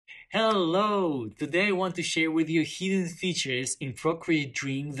Hello! Today I want to share with you hidden features in Procreate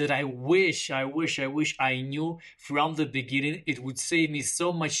Dream that I wish I knew from the beginning. It would save me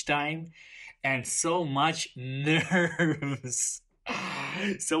so much time and so much nerves.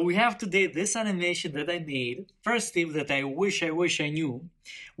 So we have today this animation that I made. First tip that I wish I knew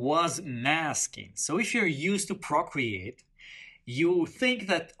was masking. So if you're used to Procreate, you think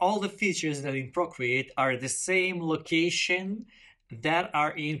that all the features that in Procreate are the same location that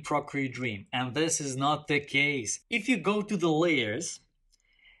are in Procreate Dream, and this is not the case. If you go to the layers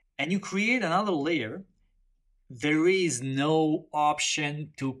and you create another layer, there is no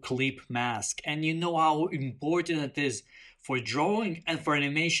option to clip mask, and you know how important it is for drawing and for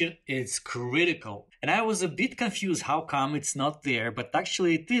animation. It's critical, and I was a bit confused how come it's not there, but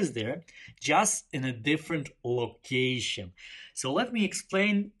actually it is there, just in a different location. So let me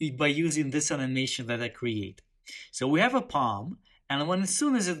explain it by using this animation that I create. So we have a palm, and as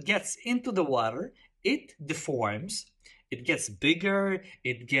soon as it gets into the water, it deforms. It gets bigger,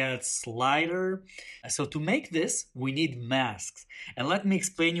 it gets lighter. So to make this, we need masks. And let me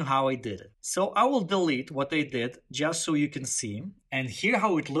explain you how I did it. So I will delete what I did just so you can see. And here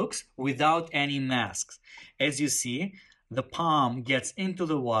how it looks without any masks. As you see, the palm gets into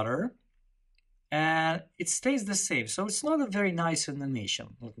the water and it stays the same. So it's not a very nice animation.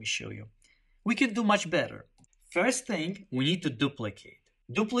 Let me show you. We can do much better. First thing, we need to duplicate.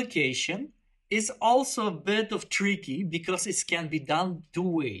 Duplication is also a bit of tricky because it can be done two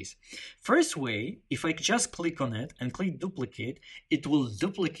ways. First way, if I just click on it and click duplicate, it will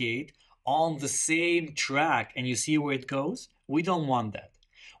duplicate on the same track and you see where it goes? We don't want that.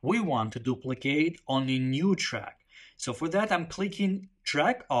 We want to duplicate on a new track. So for that, I'm clicking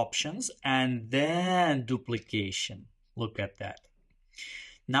track options and then duplication. Look at that.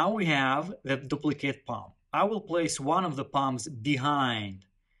 Now we have the duplicate palm. I will place one of the palms behind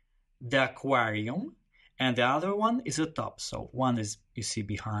the aquarium and the other one is on top. So one is, you see,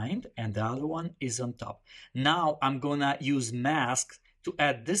 behind and the other one is on top. Now I'm gonna use masks to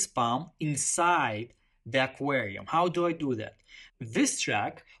add this palm inside the aquarium. How do I do that? This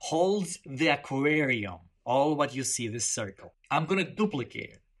track holds the aquarium, all what you see, this circle. I'm gonna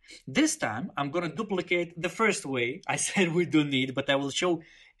duplicate it. This time I'm gonna duplicate the first way. I said we don't need, but I will show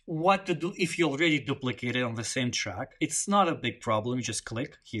what to do if you already duplicated on the same track. It's not a big problem. You just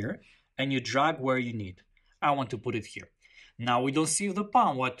click here and you drag where you need. I want to put it here. Now we don't see the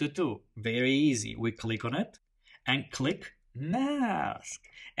palm. What to do? Very easy. We click on it and click mask.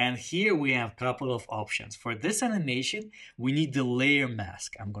 And here we have a couple of options. For this animation, we need the layer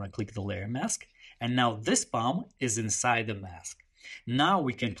mask. I'm going to click the layer mask. And now this palm is inside the mask. Now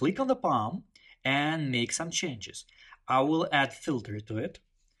we can click on the palm and make some changes. I will add filter to it.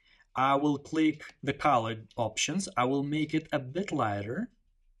 I will click the colored options. I will make it a bit lighter,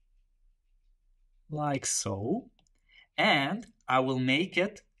 like so, and I will make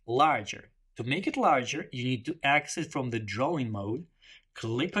it larger. To make it larger, you need to exit from the drawing mode,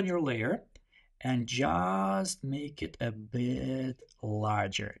 click on your layer, and just make it a bit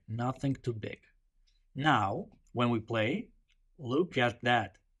larger, nothing too big. Now, when we play, look at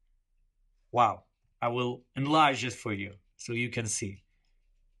that. Wow, I will enlarge it for you so you can see.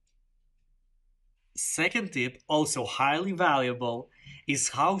 Second tip, also highly valuable, is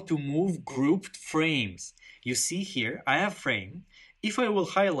how to move grouped frames. You see here, I have frame. If I will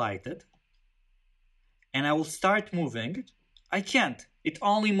highlight it and I will start moving, I can't. It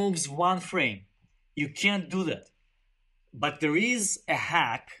only moves one frame. You can't do that. But there is a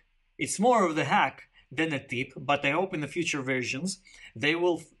hack. It's more of the hack than a tip, but I hope in the future versions they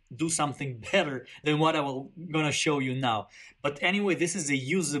will do something better than what I'm gonna show you now. But anyway, this is a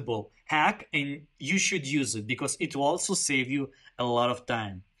usable hack and you should use it because it will also save you a lot of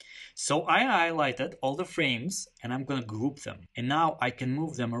time. So I highlighted all the frames and I'm gonna group them. And now I can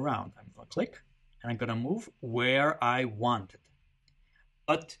move them around. I'm gonna click and I'm gonna move where I want it.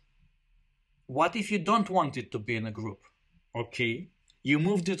 But what if you don't want it to be in a group? Okay, you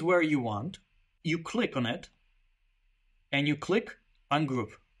moved it where you want. You click on it and you click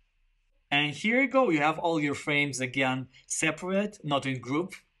ungroup. And here you go, you have all your frames again separate, not in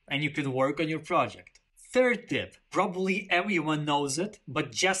group, and you can work on your project. Third tip, probably everyone knows it,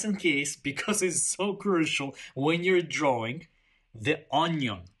 but just in case, because it's so crucial when you're drawing, the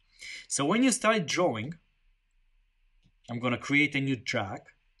onion. So when you start drawing, I'm gonna create a new track,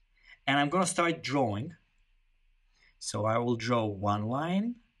 and I'm gonna start drawing. So I will draw one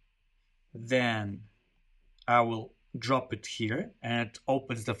line, then I will drop it here, and it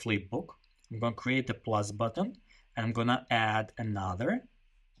opens the flipbook. I'm going to create a plus button and I'm going to add another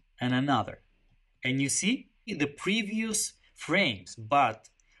and another. And you see the previous frames, but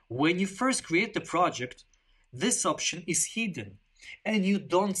When you first create the project, this option is hidden and you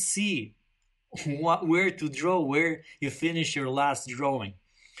don't see where to draw, where you finish your last drawing.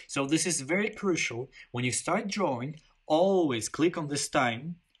 So this is very crucial. When you start drawing, always click on this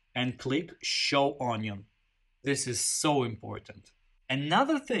time and click Show Onion. This is so important.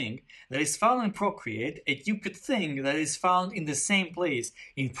 Another thing that is found in Procreate, and you could think that is found in the same place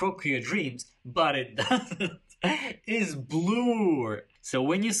in Procreate Dreams, but it doesn't, is blur. So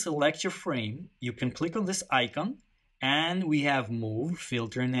when you select your frame, you can click on this icon and we have Move,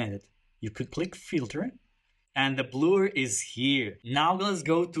 Filter, and Edit. You could click Filter and the blur is here. Now let's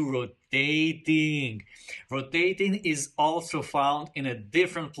go to rotating. Rotating is also found in a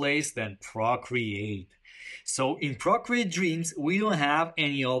different place than Procreate. So in Procreate Dreams, we don't have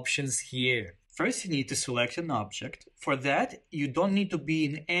any options here. First, you need to select an object. For that, you don't need to be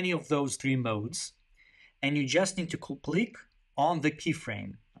in any of those three modes. And you just need to click on the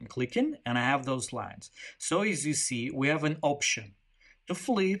keyframe. I'm clicking and I have those lines. So as you see, we have an option to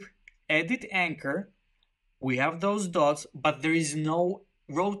flip, edit anchor. We have those dots, but there is no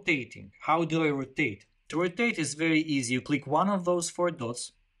rotating. How do I rotate? To rotate is very easy. You click one of those four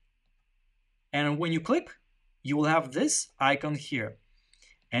dots. And when you click, you will have this icon here.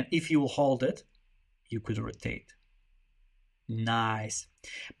 And if you hold it, you could rotate. Nice.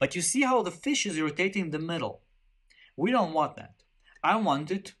 But you see how the fish is rotating in the middle? We don't want that. I want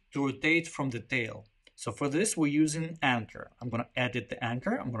it to rotate from the tail. So for this, we're using anchor. I'm going to edit the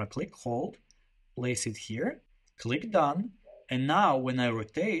anchor. I'm going to click, hold, place it here, click done. And now when I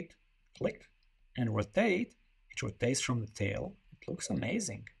rotate, click and rotate, it rotates from the tail. It looks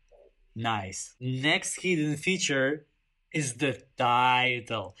amazing. Nice. Next hidden feature is the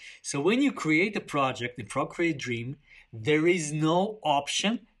title. So when you create a project in Procreate Dream, there is no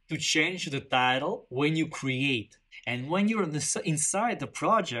option to change the title when you create. And when you're inside the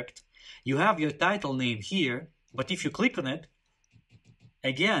project, you have your title name here, but if you click on it,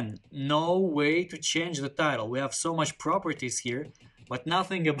 again, no way to change the title. We have so much properties here, but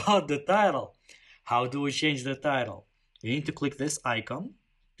nothing about the title. How do we change the title? You need to click this icon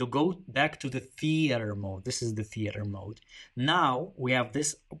to go back to the theater mode. This is the theater mode. Now we have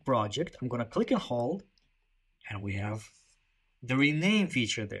this project. I'm going to click and hold, and we have the rename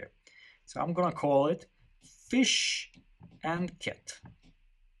feature there. So I'm going to call it Fish and Cat.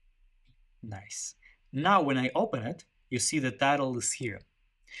 Nice. Now when I open it, you see the title is here.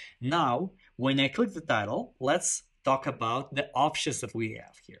 Now, when I click the title, let's talk about the options that we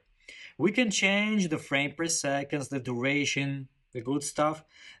have here. We can change the frame per second, the duration, the good stuff.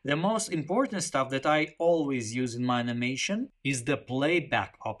 The most important stuff that I always use in my animation is the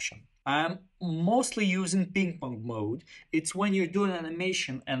playback option. I'm mostly using ping-pong mode. It's when you're doing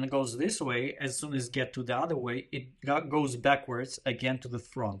animation and it goes this way, as soon as you get to the other way, it goes backwards again to the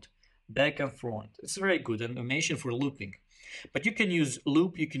front. Back and front. It's very good animation for looping. But you can use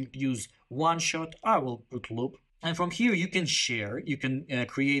loop, you can use one shot. I will put loop. And from here you can share, you can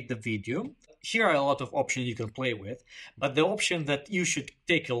create the video. Here are a lot of options you can play with, but the option that you should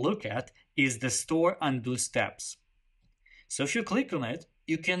take a look at is the store undo steps. So if you click on it,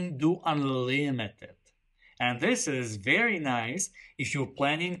 you can do unlimited. And this is very nice if you're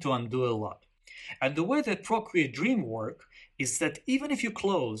planning to undo a lot. And the way that Procreate Dream works is that even if you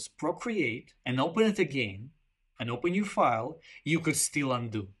close Procreate and open it again, and open your file, you could still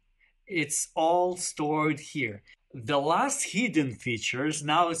undo. It's all stored here. The last hidden features,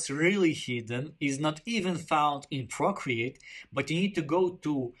 now it's really hidden, is not even found in Procreate, but you need to go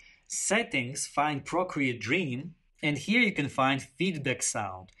to Settings, find Procreate Dream, and here you can find feedback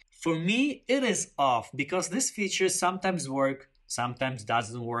sound. For me, it is off because this feature sometimes works, sometimes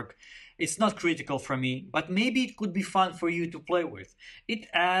doesn't work. It's not critical for me, but maybe it could be fun for you to play with. It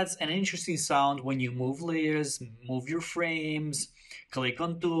adds an interesting sound when you move layers, move your frames, click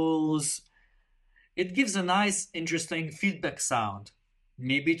on tools. It gives a nice, interesting feedback sound.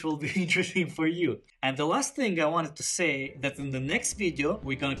 Maybe it will be interesting for you. And the last thing I wanted to say that in the next video,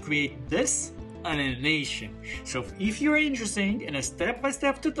 we're gonna create this animation. So if you're interested in a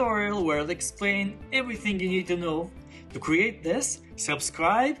step-by-step tutorial where I'll explain everything you need to know to create this,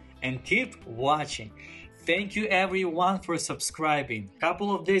 subscribe and keep watching. Thank you everyone for subscribing. A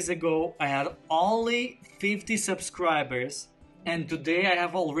couple of days ago I had only 50 subscribers and today I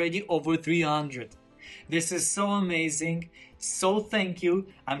have already over 300. This is so amazing. So thank you.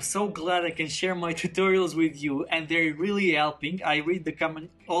 I'm so glad I can share my tutorials with you and they're really helping. I read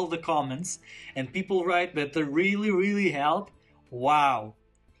all the comments and people write that they really help. Wow.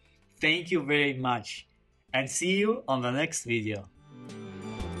 Thank you very much and see you on the next video.